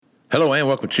Hello and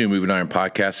welcome to Moving Iron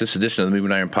Podcast. This edition of the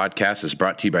Moving Iron Podcast is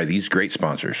brought to you by these great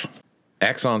sponsors.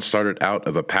 Axon started out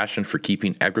of a passion for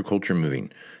keeping agriculture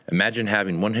moving. Imagine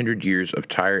having 100 years of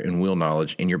tire and wheel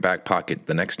knowledge in your back pocket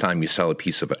the next time you sell a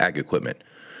piece of ag equipment.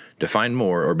 To find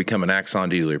more or become an Axon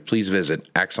dealer, please visit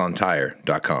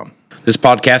axontire.com. This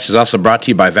podcast is also brought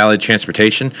to you by Valley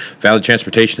Transportation. Valley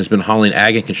Transportation has been hauling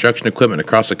ag and construction equipment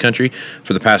across the country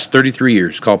for the past 33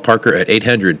 years. Call Parker at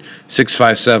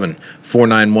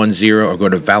 800-657-4910 or go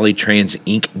to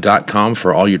valleytransinc.com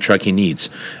for all your trucking needs.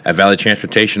 At Valley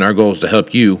Transportation, our goal is to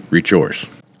help you reach yours.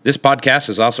 This podcast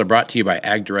is also brought to you by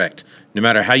Ag Direct. No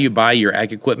matter how you buy your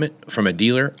ag equipment, from a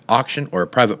dealer, auction, or a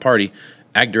private party,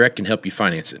 Ag Direct can help you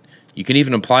finance it. You can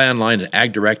even apply online at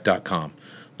agdirect.com.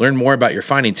 Learn more about your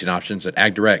financing options at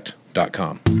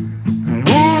agdirect.com.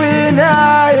 Moving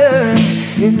higher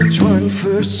in the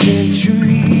 21st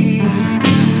century.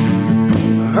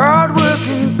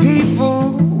 Hard-working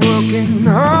people working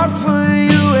hard for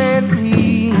you and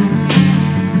me.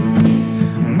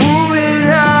 Moving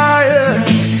higher,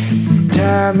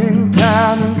 time and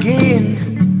time again.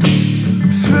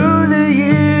 Through the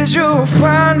years you'll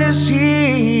find us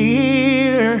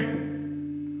here.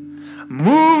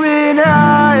 Moving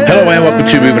Iron. Hello and welcome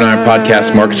to Moving Iron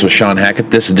Podcast. Markets with Shawn Hackett.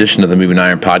 This edition of the Moving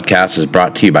Iron Podcast is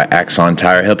brought to you by Axon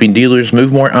Tire, helping dealers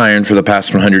move more iron for the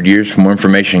past 100 years. For more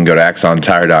information, go to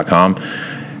axontire.com.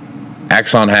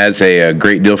 Axon has a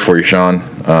great deal for you, Shawn.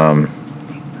 I'm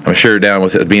sure down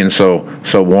with it being so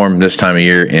warm this time of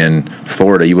year in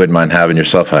Florida, you wouldn't mind having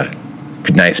yourself a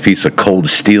nice piece of cold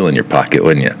steel in your pocket,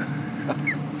 wouldn't you?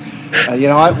 I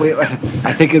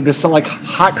think it'd be something like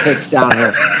hotcakes down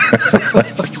here.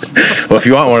 Well, if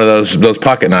you want one of those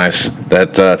pocket knives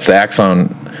that the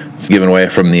Axon is giving away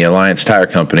from the Alliance Tire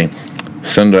Company,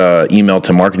 send an email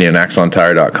to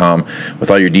marketing@axontire.com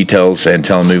with all your details and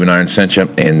tell them Moving Iron sent you,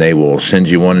 and they will send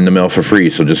you one in the mail for free.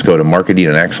 So just go to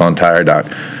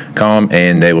marketing@axontire.com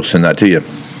and they will send that to you.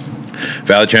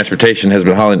 Valley Transportation has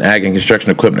been hauling ag and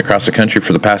construction equipment across the country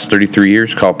for the past 33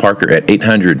 years. Call Parker at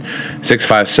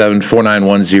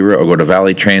 800-657-4910 or go to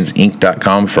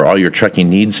valleytransinc.com for all your trucking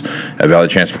needs. At Valley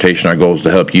Transportation, our goal is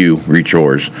to help you reach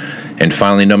yours. And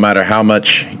finally, no matter how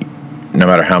much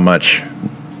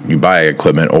you buy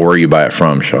equipment or where you buy it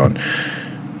from, Shawn,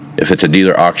 if it's a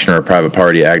dealer, auction, or a private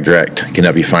party, Ag Direct can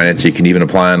help you finance. You can even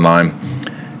apply online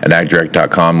at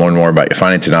agdirect.com. Learn more about your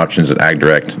financing options at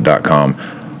agdirect.com.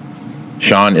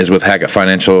 Shawn is with Hackett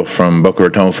Financial from Boca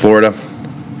Raton, Florida,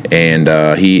 and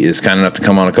he is kind enough to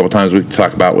come on a couple times a week to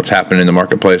talk about what's happening in the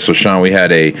marketplace. So, Shawn,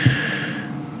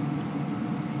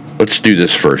 let's do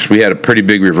this first. We had a pretty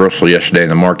big reversal yesterday in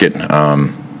the market.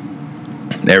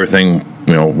 Everything,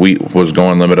 wheat was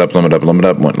going limit up, went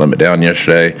limit down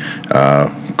yesterday.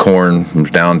 Corn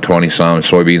was down 20-some,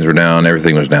 soybeans were down,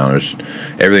 everything was down.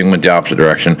 Everything went the opposite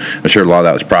direction. I'm sure a lot of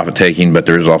that was profit-taking, but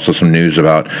there's also some news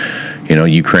about,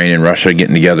 Ukraine and Russia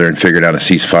getting together and figured out a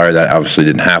ceasefire. That obviously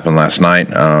didn't happen last night.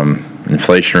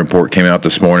 Inflation report came out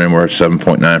this morning. We're at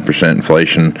 7.9%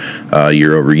 inflation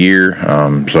year over year.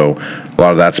 So a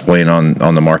lot of that's weighing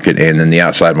on the market, and then the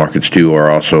outside markets too are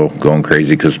also going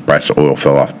crazy because the price of oil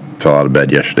fell out of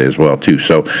bed yesterday as well too.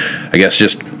 So I guess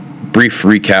just brief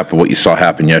recap of what you saw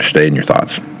happen yesterday and your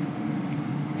thoughts.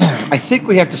 I think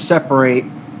we have to separate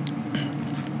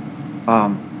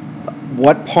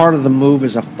what part of the move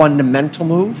is a fundamental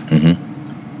move,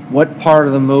 what part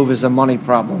of the move is a money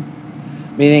problem.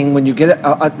 Meaning when you get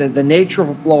the nature of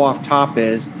a blow off top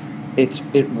is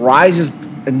it rises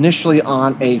initially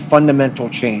on a fundamental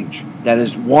change that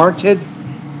is warranted,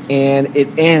 and it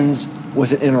ends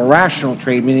with an irrational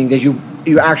trade, meaning that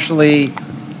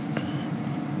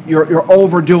you're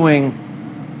overdoing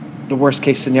the worst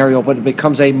case scenario, but it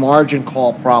becomes a margin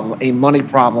call problem, a money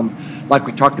problem. Like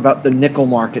we talked about the nickel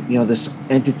market, this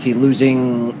entity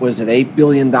losing, was it $8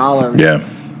 billion? Yeah.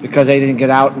 Because they didn't get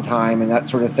out in time and that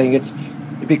sort of thing. It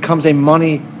becomes a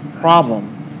money problem.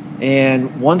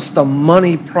 And once the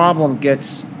money problem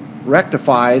gets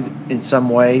rectified in some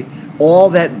way, all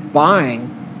that buying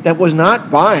that was not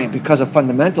buying because of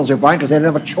fundamentals, they're buying because they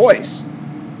didn't have a choice,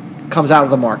 comes out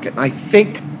of the market. And I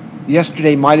think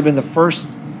yesterday might have been the first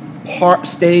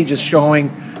stage is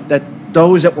showing that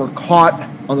those that were caught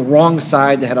on the wrong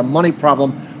side, that had a money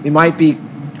problem, we might be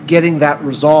getting that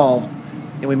resolved,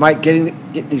 and we might get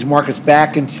these markets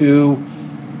back into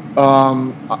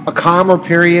a calmer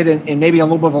period and maybe a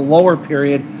little bit of a lower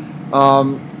period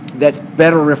that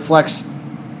better reflects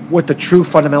what the true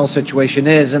fundamental situation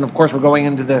is. And of course, we're going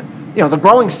into the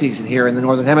growing season here in the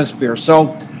Northern Hemisphere.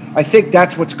 So I think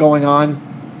that's what's going on.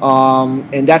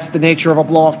 And that's the nature of a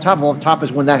blow-off top. Blow-off top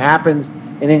is when that happens,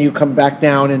 and then you come back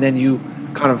down, and then you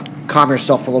kind of calm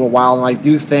yourself for a little while. And I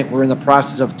do think we're in the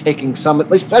process of taking some,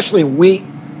 especially wheat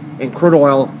and crude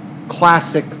oil,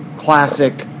 classic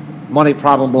money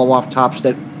problem blow-off tops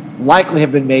that likely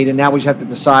have been made, and now we just have to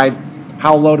decide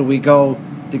how low do we go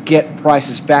to get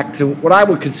prices back to what I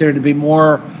would consider to be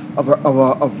more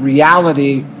of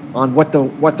reality on what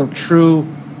the true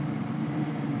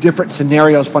different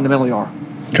scenarios fundamentally are.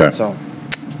 Okay. So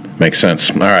makes sense.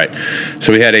 All right.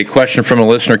 So we had a question from a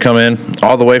listener come in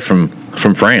all the way from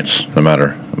France, a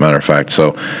matter of fact.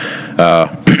 So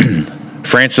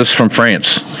Francis from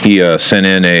France, he sent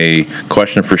in a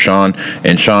question for Shawn.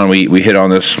 And Shawn, we hit on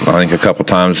this, I think, a couple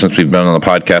times since we've been on the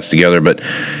podcast together. But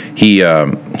he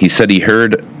said he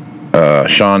heard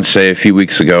Shawn say a few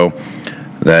weeks ago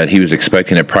that he was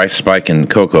expecting a price spike in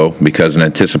cocoa because of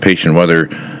anticipated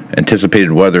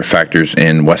weather factors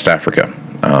in West Africa.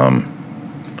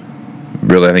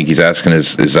 Really, I think he's asking,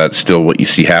 is that still what you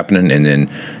see happening? And then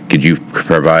could you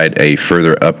provide a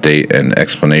further update and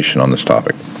explanation on this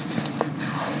topic?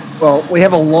 Well, we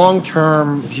have a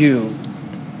long-term view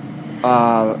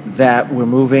that we're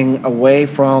moving away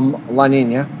from La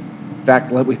Nina. In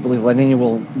fact, we believe La Nina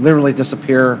will literally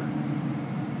disappear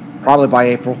probably by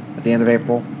April, at the end of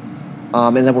April.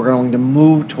 And then we're going to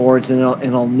move towards an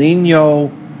El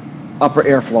Nino upper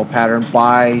airflow pattern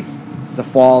by the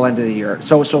fall end of the year.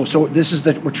 So this is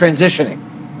we're transitioning,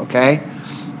 okay?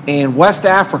 And West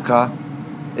Africa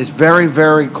is very,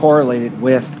 very correlated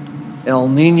with El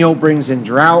Nino brings in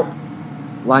drought,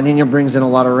 La Nina brings in a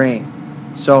lot of rain.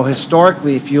 So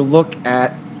historically, if you look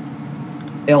at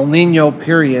El Nino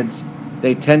periods,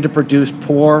 they tend to produce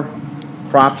poor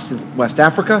crops in West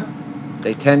Africa.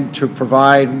 They tend to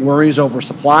provide worries over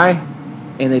supply,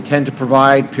 and they tend to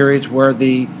provide periods where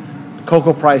the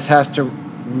cocoa price has to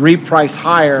reprice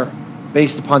higher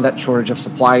based upon that shortage of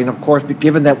supply. And of course,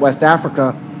 given that West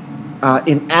Africa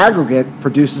in aggregate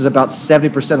produces about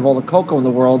 70% of all the cocoa in the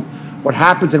world, what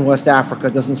happens in West Africa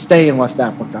doesn't stay in West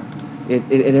Africa.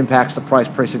 It impacts the price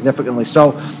pretty significantly.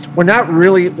 So we're not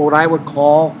really what I would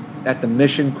call at the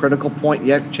mission critical point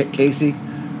yet, Casey.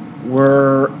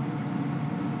 We're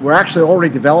actually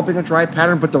already developing a dry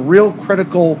pattern, but the real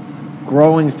critical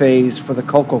growing phase for the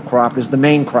cocoa crop is the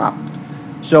main crop.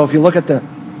 So if you look at the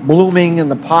blooming and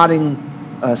the podding,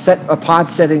 pod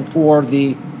setting for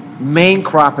the main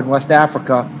crop in West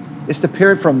Africa, it's the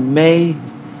period from May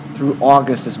through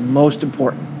August is most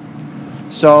important.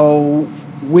 So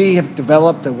we have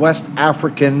developed a West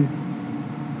African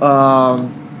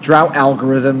drought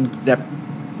algorithm that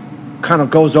kind of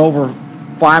goes over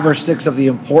 5 or 6 of the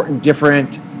important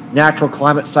different natural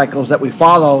climate cycles that we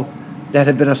follow that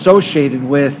have been associated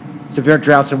with severe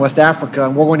droughts in West Africa.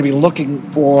 And we're going to be looking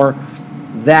for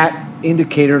that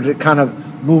indicator to kind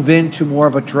of move into more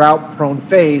of a drought-prone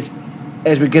phase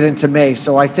as we get into May.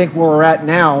 So I think where we're at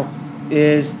now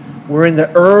is we're in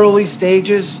the early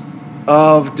stages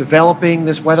of developing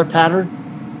this weather pattern.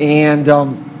 And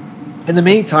in the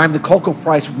meantime, the cocoa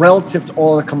price relative to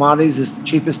all other commodities is the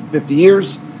cheapest in 50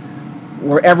 years,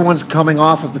 where everyone's coming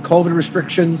off of the COVID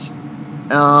restrictions.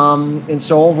 And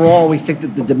so overall, we think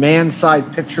that the demand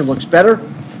side picture looks better.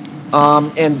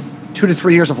 And 2 to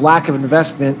 3 years of lack of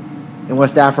investment in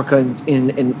West Africa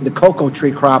in the cocoa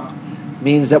tree crop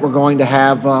means that we're going to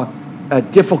have a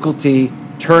difficulty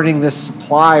turning this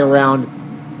supply around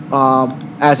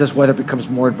as this weather becomes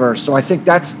more adverse. So I think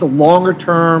that's the longer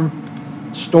term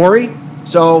story.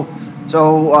 So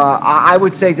I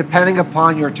would say, depending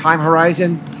upon your time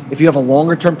horizon, if you have a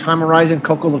longer term time horizon,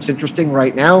 cocoa looks interesting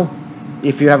right now.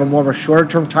 If you have a more of a shorter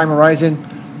term time horizon,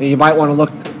 you might want to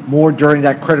look more during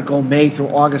that critical May through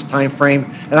August timeframe.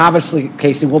 And obviously,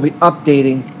 Casey, we'll be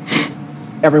updating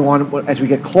everyone as we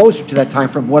get closer to that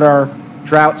timeframe what our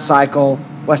drought cycle,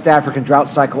 West African drought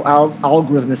cycle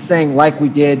algorithm is saying, like we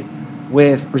did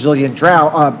with Brazilian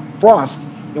frost.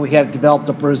 And we had developed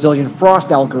a Brazilian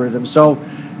frost algorithm. So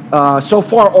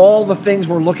far, all the things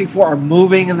we're looking for are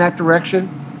moving in that direction.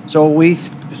 So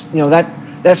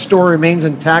that story remains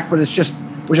intact, but we're just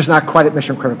not quite at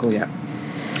mission critical yet.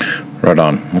 Right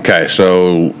on. Okay,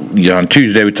 so on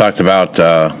Tuesday we talked about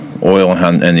oil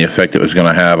and the effect it was going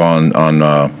to have on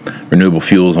renewable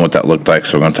fuels and what that looked like.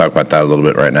 So we're going to talk about that a little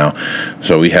bit right now.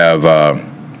 So we have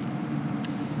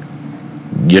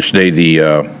yesterday the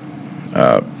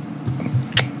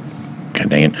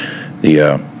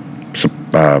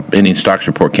Indian stocks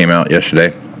report came out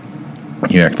yesterday.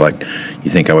 You act like you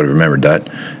think I would have remembered that.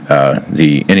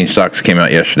 The ending stocks came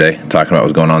out yesterday talking about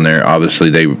what's going on there. Obviously,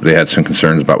 they had some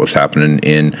concerns about what's happening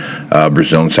in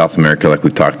Brazil and South America, like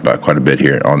we've talked about quite a bit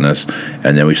here on this.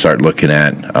 And then we start looking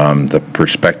at the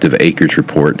prospective acreage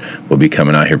report will be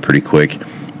coming out here pretty quick.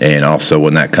 And also,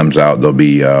 when that comes out, there'll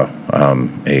be a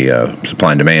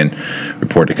supply and demand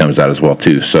report that comes out as well,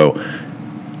 too. So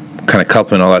kind of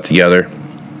coupling all that together,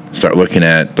 start looking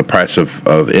at the price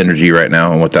of energy right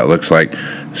now and what that looks like.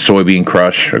 Soybean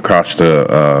crush across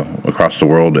the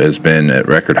world has been at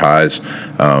record highs.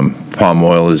 Palm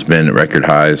oil has been at record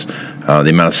highs. The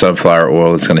amount of sunflower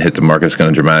oil that's going to hit the market is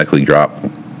going to dramatically drop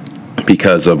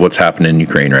because of what's happening in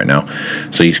Ukraine right now.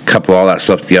 So you couple all that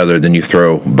stuff together, then you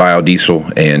throw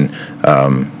biodiesel and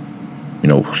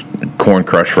corn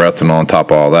crush for ethanol on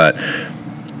top of all that.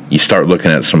 You start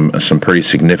looking at some pretty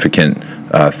significant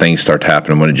things start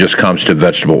happening when it just comes to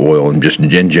vegetable oil and just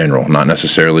in general, not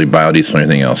necessarily biodiesel or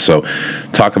anything else. So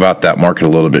talk about that market a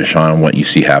little bit, Shawn, and what you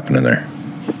see happening there.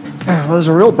 Well, there's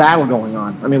a real battle going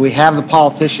on. I mean, we have the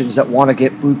politicians that want to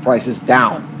get food prices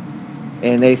down,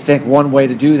 and they think one way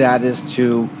to do that is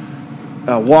to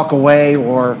walk away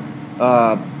or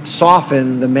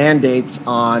soften the mandates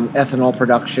on ethanol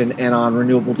production and on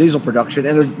renewable diesel production.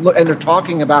 And they're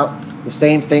talking about the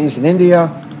same things in India,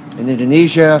 in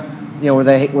Indonesia, where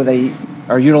they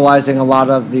are utilizing a lot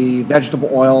of the vegetable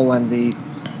oil and the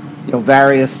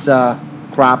various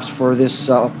crops for this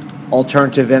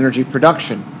alternative energy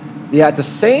production. Yeah, at the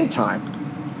same time,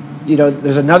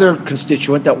 there's another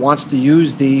constituent that wants to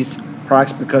use these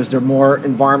products because they're more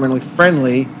environmentally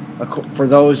friendly for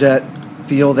those that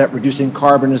feel that reducing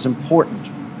carbon is important.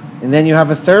 And then you have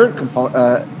a third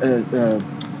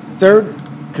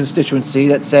constituency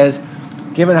that says,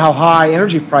 given how high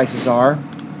energy prices are,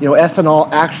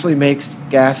 ethanol actually makes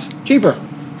gas cheaper.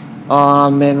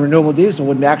 And renewable diesel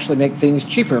would actually make things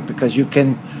cheaper because you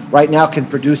can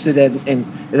produce it and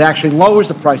it actually lowers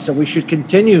the price. So we should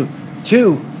continue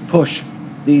to push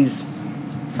these,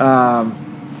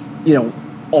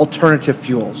 alternative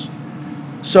fuels.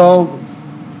 So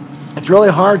it's really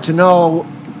hard to know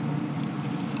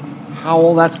how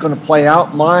all that's going to play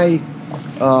out. My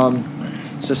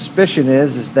suspicion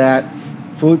is that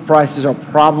food prices are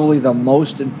probably the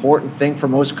most important thing for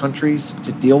most countries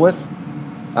to deal with,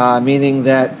 meaning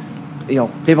that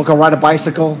people can ride a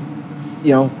bicycle,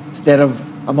 instead of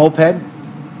a moped,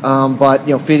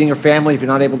 but feeding your family, if you're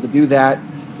not able to do that,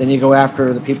 then you go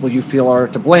after the people you feel are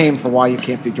to blame for why you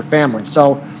can't feed your family.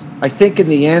 So I think in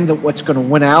the end that what's going to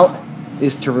win out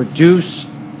is to reduce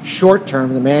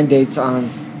short-term the mandates on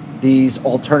these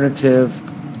alternative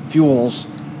fuels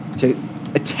to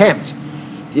attempt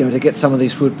to get some of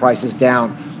these food prices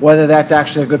down. Whether that's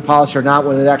actually a good policy or not,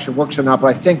 whether it actually works or not, but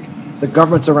I think the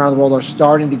governments around the world are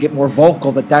starting to get more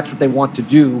vocal that that's what they want to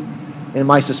do. And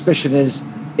my suspicion is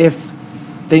if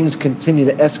things continue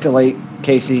to escalate,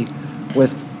 Casey,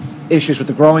 with issues with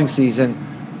the growing season,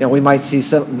 we might see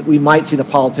the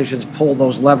politicians pull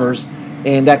those levers,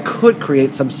 and that could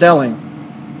create some selling,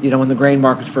 in the grain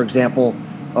markets, for example.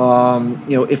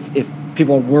 If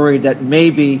people are worried that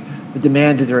maybe the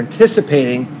demand that they're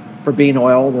anticipating for bean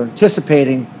oil, they're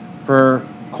anticipating for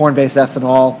corn-based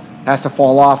ethanol, has to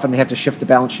fall off, and they have to shift the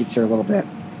balance sheets here a little bit.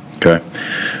 Okay.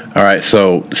 All right.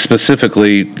 So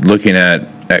specifically looking at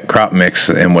crop mix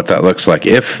and what that looks like,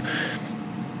 because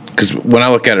when I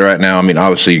look at it right now, I mean,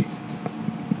 obviously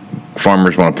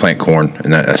farmers want to plant corn,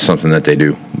 and that's something that they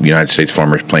do. United States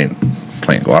farmers plant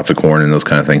lots of corn and those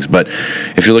kind of things. But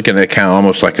if you're looking at it kind of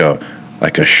almost like a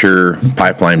sure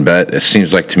pipeline bet, it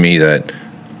seems like to me that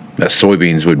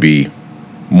soybeans would be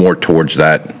more towards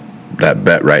that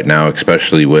bet right now,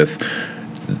 especially with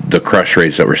the crush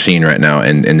rates that we're seeing right now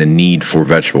and the need for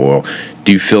vegetable oil.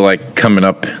 Do you feel like coming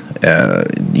up,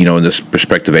 in this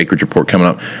prospective acreage report coming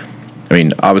up, I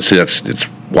mean, obviously it's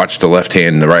watch the left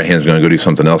hand and the right hand is going to go do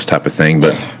something else type of thing,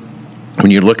 but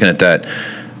when you're looking at that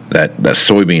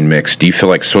soybean mix, do you feel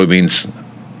like soybeans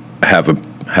have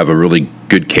a really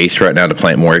good case right now to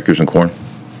plant more acres in corn?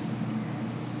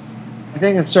 I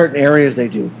think in certain areas they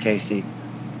do, Casey.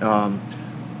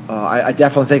 I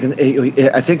definitely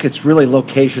think it's really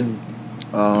location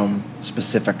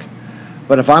specific.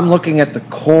 But if I'm looking at the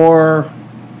core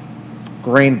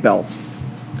grain belt,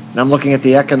 and I'm looking at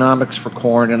the economics for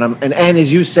corn, and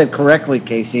as you said correctly,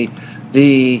 Casey,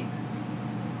 the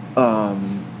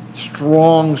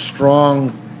strong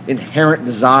inherent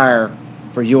desire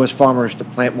for U.S. farmers to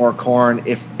plant more corn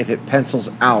if it pencils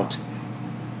out.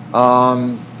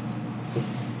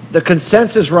 The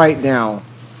consensus right now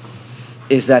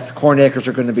is that the corn acres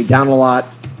are going to be down a lot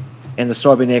and the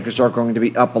soybean acres are going to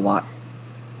be up a lot.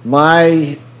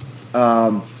 My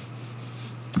all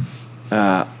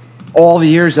the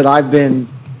years that I've been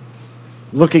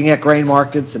looking at grain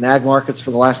markets and ag markets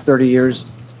for the last 30 years,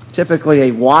 typically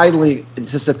a widely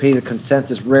anticipated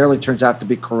consensus rarely turns out to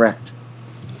be correct.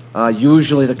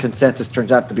 Usually the consensus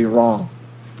turns out to be wrong.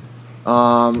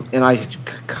 And I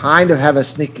kind of have a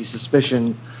sneaky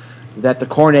suspicion that the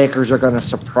corn acres are going to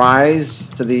surprise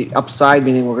to the upside,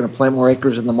 meaning we're going to plant more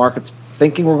acres than the market's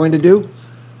thinking we're going to do,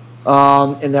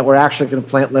 and that we're actually going to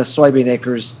plant less soybean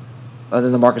acres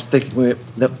than the market's thinking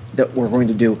that we're going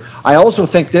to do. I also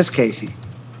think this, Casey,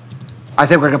 I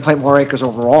think we're going to plant more acres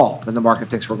overall than the market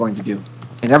thinks we're going to do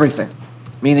in everything.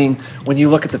 Meaning, when you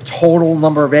look at the total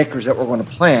number of acres that we're going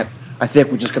to plant, I think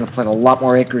we're just going to plant a lot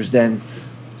more acres than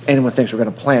anyone thinks we're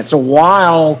going to plant. So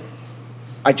while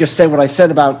I just said what I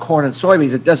said about corn and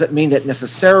soybeans, it doesn't mean that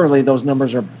necessarily those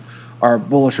numbers are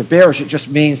bullish or bearish. It just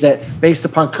means that based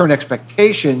upon current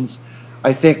expectations,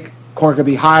 I think corn could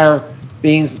be higher,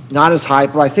 beans not as high,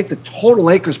 but I think the total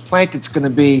acres planted is going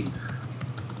to be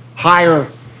higher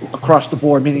across the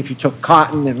board, meaning if you took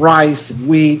cotton and rice and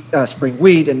wheat, spring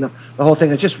wheat, and the whole thing,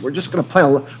 we're just going to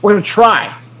plant. We're going to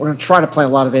try to plant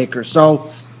a lot of acres.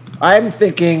 So I'm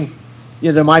thinking,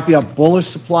 there might be a bullish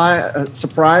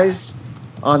surprise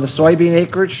on the soybean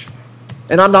acreage,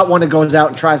 and I'm not one that goes out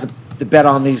and tries to bet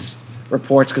on these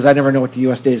reports because I never know what the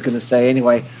USDA is going to say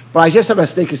anyway. But I just have a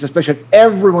sneaky suspicion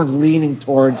everyone's leaning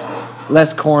towards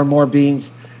less corn, more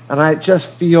beans, and I just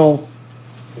feel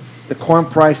the corn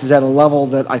price is at a level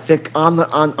that I think on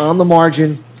the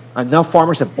margin, enough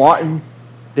farmers have bought in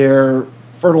their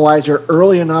fertilizer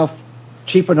early enough,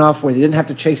 cheap enough, where they didn't have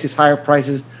to chase these higher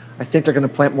prices. I think they're going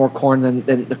to plant more corn than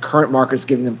the current market is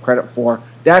giving them credit for.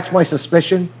 That's my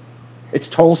suspicion. It's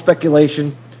total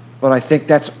speculation, but I think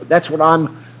that's what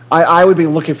I would be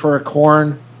looking for, a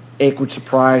corn acreage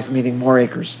surprise, meaning more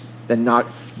acres than not,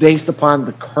 based upon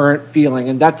the current feeling.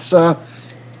 And that's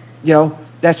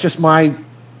that's just my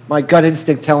gut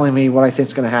instinct telling me what I think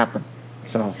is going to happen.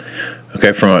 So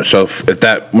okay,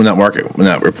 when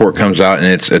that report comes out and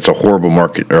it's a horrible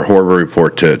market or horrible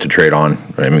report to trade on,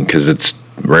 I mean, because it's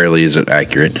rarely is it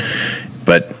accurate,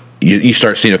 but you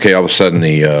start seeing, okay, all of a sudden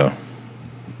the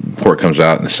report comes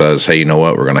out and says, hey, you know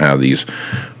what, we're going to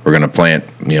plant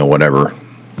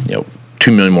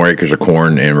 2 million more acres of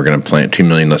corn, and we're going to plant 2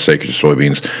 million less acres of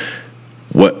soybeans.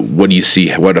 What do you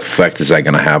see? What effect is that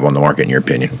going to have on the market, in your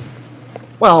opinion?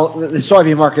 Well, the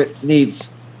soybean market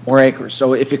needs more acres.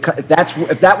 So if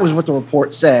that was what the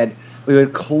report said, we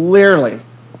would clearly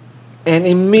and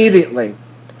immediately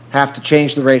have to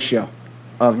change the ratio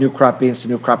of new crop beans to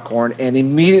new crop corn, and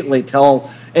immediately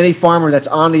tell any farmer that's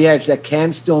on the edge that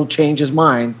can still change his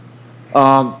mind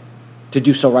to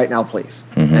do so right now, please.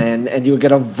 Mm-hmm. And you would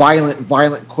get a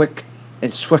violent, quick,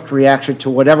 and swift reaction to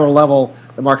whatever level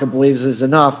the market believes is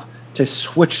enough to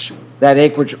switch that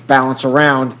acreage balance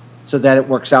around so that it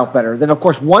works out better. Then, of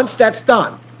course, once that's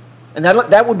done, and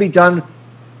that would be done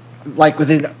like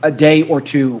within a day or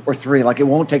two or three, like it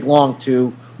won't take long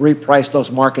to reprice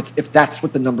those markets if that's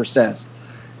what the number says.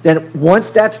 Then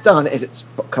once that's done,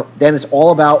 then it's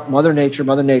all about Mother Nature.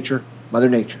 Right.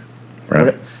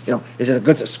 Is it a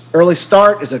good early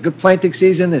start? Is it a good planting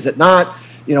season? Is it not?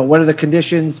 What are the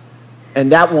conditions?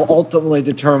 And that will ultimately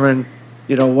determine,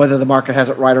 whether the market has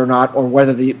it right or not, or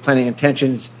whether the planting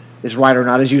intentions is right or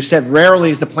not. As you said,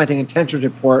 rarely is the planting intentions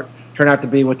report turn out to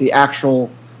be what the actual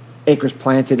acres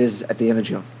planted is at the end of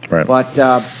June. Right.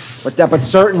 But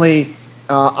certainly,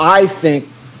 I think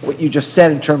what you just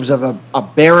said in terms of a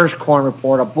bearish corn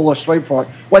report, a bullish soy report,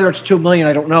 whether it's 2 million,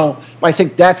 I don't know, but I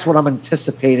think that's what I'm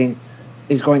anticipating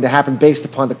is going to happen based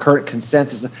upon the current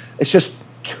consensus. It's just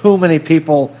too many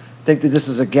people think that this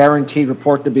is a guaranteed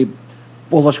report to be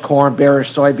bullish corn,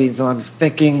 bearish soybeans, and I'm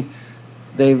thinking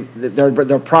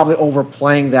they're probably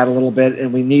overplaying that a little bit,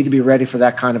 and we need to be ready for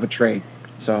that kind of a trade.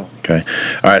 So okay,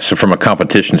 all right. So from a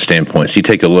competition standpoint, so you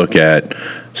take a look at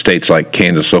states like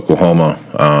Kansas, Oklahoma,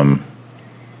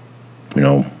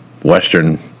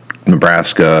 western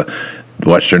Nebraska,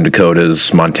 western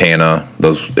Dakotas, Montana,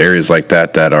 those areas like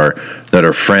that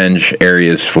are fringe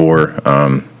areas for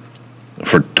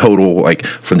total, like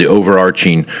from the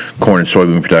overarching corn and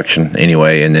soybean production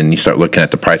anyway. And then you start looking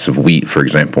at the price of wheat, for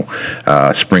example,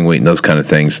 spring wheat and those kind of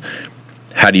things.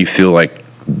 How do you feel like,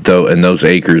 though, in those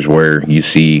acres where you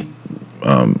see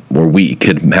where wheat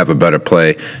could have a better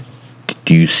play,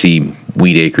 do you see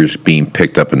wheat acres being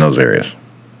picked up in those areas?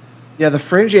 Yeah, the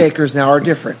fringe acres now are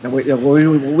different. Now,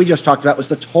 what we just talked about was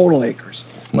the total acres.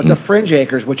 But the fringe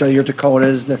acres, which are your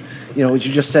Dakotas, as you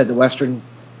just said, the western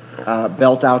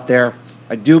belt out there,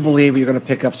 I do believe you're going to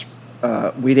pick up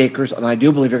wheat acres, and I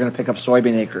do believe you're going to pick up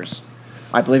soybean acres.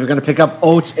 I believe you're going to pick up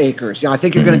oats acres. I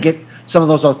think you're going to get some of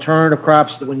those alternative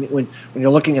crops that when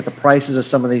you're looking at the prices of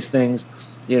some of these things,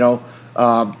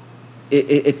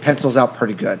 it pencils out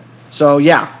pretty good. So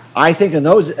yeah, I think in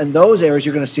those areas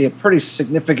you're going to see a pretty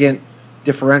significant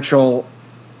differential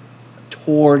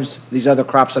towards these other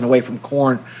crops and away from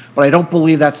corn. But I don't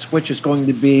believe that switch is going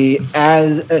to be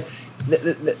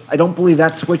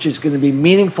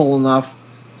meaningful enough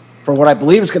for what I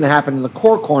believe is going to happen in the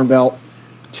core corn belt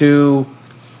to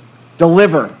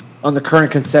deliver on the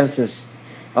current consensus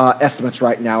estimates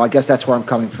right now. I guess that's where I'm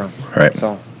coming from. Right.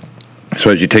 So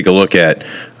as you take a look at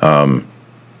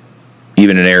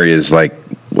even in areas like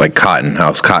cotton,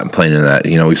 how's cotton playing in that?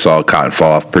 We saw cotton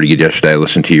fall off pretty good yesterday. I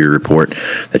listened to your report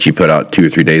that you put out 2 or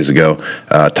 3 days ago,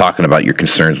 talking about your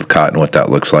concerns with cotton, what that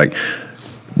looks like.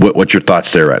 What's your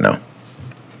thoughts there right now?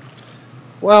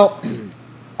 Well,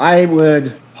 I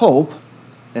would hope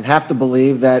and have to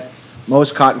believe that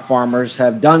most cotton farmers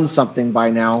have done something by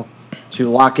now to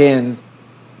lock in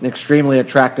an extremely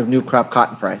attractive new crop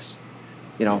cotton price.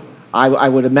 I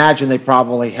would imagine they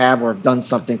probably have or have done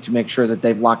something to make sure that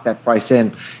they've locked that price in.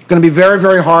 It's going to be very,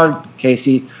 very hard,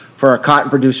 Casey, for a cotton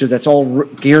producer that's all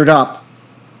geared up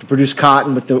to produce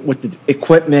cotton with the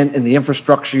equipment and the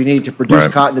infrastructure you need to produce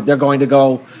cotton, that they're going to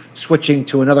go switching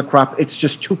to another crop. It's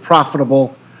just too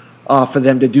profitable for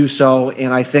them to do so.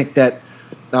 And I think that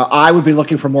I would be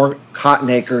looking for more cotton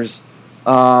acres,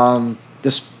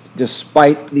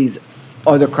 despite these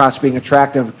other crops being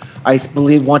attractive. I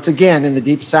believe, once again, in the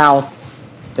Deep South,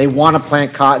 they want to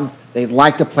plant cotton. They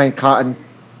like to plant cotton.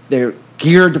 They're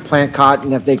geared to plant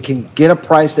cotton. If they can get a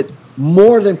price that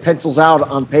more than pencils out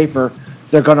on paper,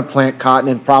 they're going to plant cotton,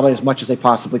 and probably as much as they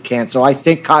possibly can. So I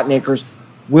think cotton acres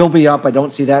will be up. I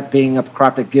don't see that being a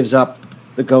crop that gives up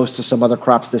that goes to some other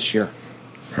crops this year.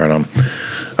 Right on.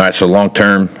 All right, so long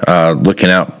term,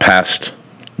 looking out past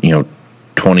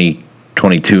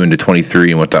 2022 into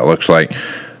 23 and what that looks like,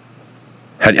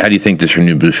 how do you think this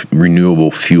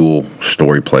renewable fuel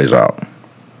story plays out?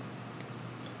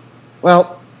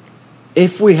 Well,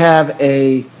 if we have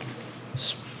a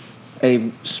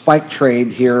spike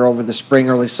trade here over the spring,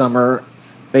 early summer,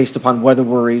 based upon weather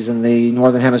worries in the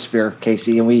northern hemisphere,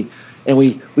 Casey, and we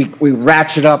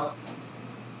ratchet up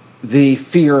the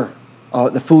fear,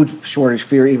 the food shortage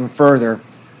fear even further,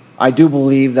 I do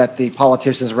believe that the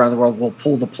politicians around the world will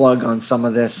pull the plug on some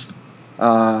of this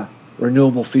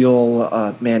renewable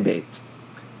fuel mandate.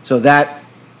 So that,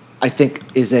 I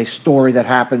think, is a story that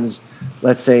happens,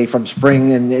 let's say, from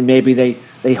spring, and maybe they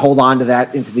hold on to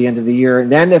that into the end of the year.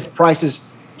 And then if prices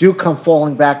do come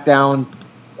falling back down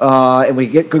and we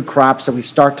get good crops and we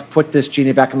start to put this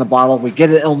genie back in the bottle, we get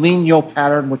an El Nino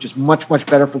pattern, which is much, much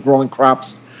better for growing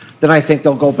crops, then I think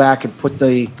they'll go back and put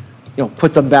them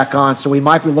back on. So we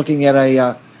might be looking at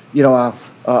a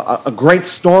great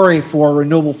story for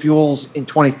renewable fuels in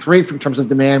 23 in terms of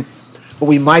demand, but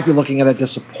we might be looking at a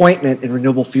disappointment in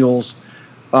renewable fuels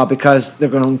because they're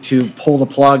going to pull the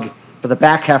plug for the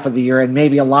back half of the year, and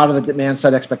maybe a lot of the demand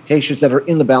side expectations that are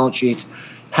in the balance sheets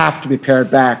have to be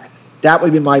pared back. That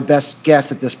would be my best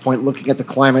guess at this point, looking at the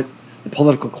climate, the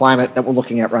political climate that we're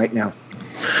looking at right now.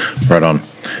 Right on.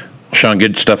 Shawn,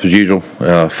 good stuff as usual.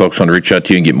 Folks want to reach out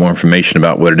to you and get more information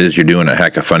about what it is you're doing at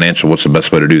Hackett Financial. What's the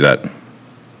best way to do that?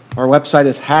 Our website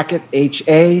is Hackett,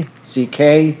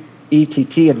 Hackett,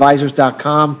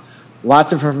 advisors.com.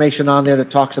 Lots of information on there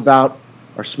that talks about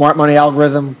our smart money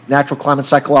algorithm, natural climate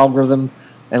cycle algorithm,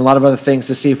 and a lot of other things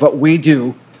to see if what we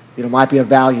do, might be of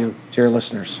value to your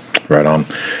listeners. Right on.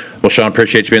 Well, Shawn,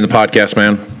 appreciate you being on the podcast,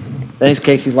 man. Thanks,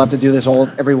 Casey. Love to do this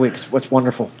every week. It's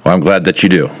wonderful. Well, I'm glad that you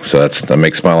do. So that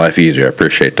makes my life easier. I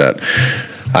appreciate that.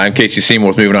 I'm Casey Seymour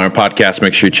with Moving Iron Podcast.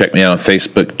 Make sure you check me out on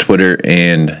Facebook, Twitter,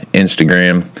 and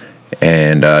Instagram.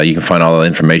 And you can find all the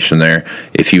information there.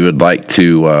 If you would like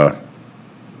to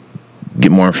get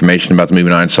more information about the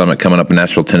Moving Iron Summit coming up in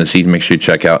Nashville, Tennessee, make sure you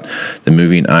check out the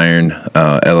Moving Iron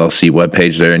LLC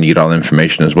webpage there, and you get all the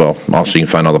information as well. Also, you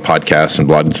can find all the podcasts and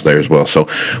blogs there as well. So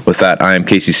with that, I am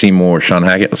Casey Seymour, Shawn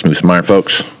Hackett. Let's move some iron,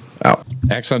 folks. Out.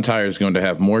 Axon Tire is going to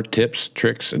have more tips,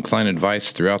 tricks, and client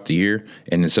advice throughout the year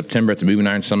and in September at the Moving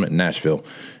Iron Summit in Nashville.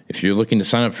 If you're looking to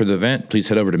sign up for the event, please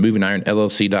head over to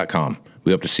movingironllc.com.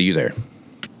 We hope to see you there.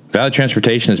 Valley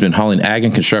Transportation has been hauling ag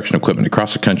and construction equipment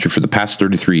across the country for the past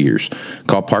 33 years.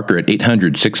 Call Parker at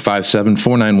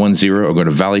 800-657-4910 or go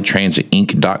to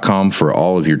valleytransitinc.com for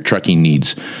all of your trucking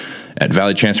needs. At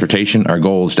Valley Transportation, our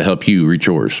goal is to help you reach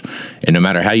yours. And no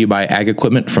matter how you buy ag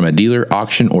equipment from a dealer,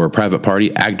 auction, or a private party,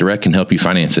 AgDirect can help you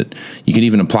finance it. You can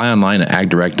even apply online at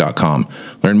agdirect.com.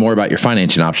 Learn more about your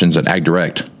financing options at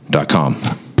agdirect.com.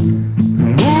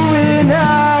 Moving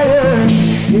higher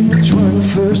in the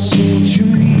 21st century.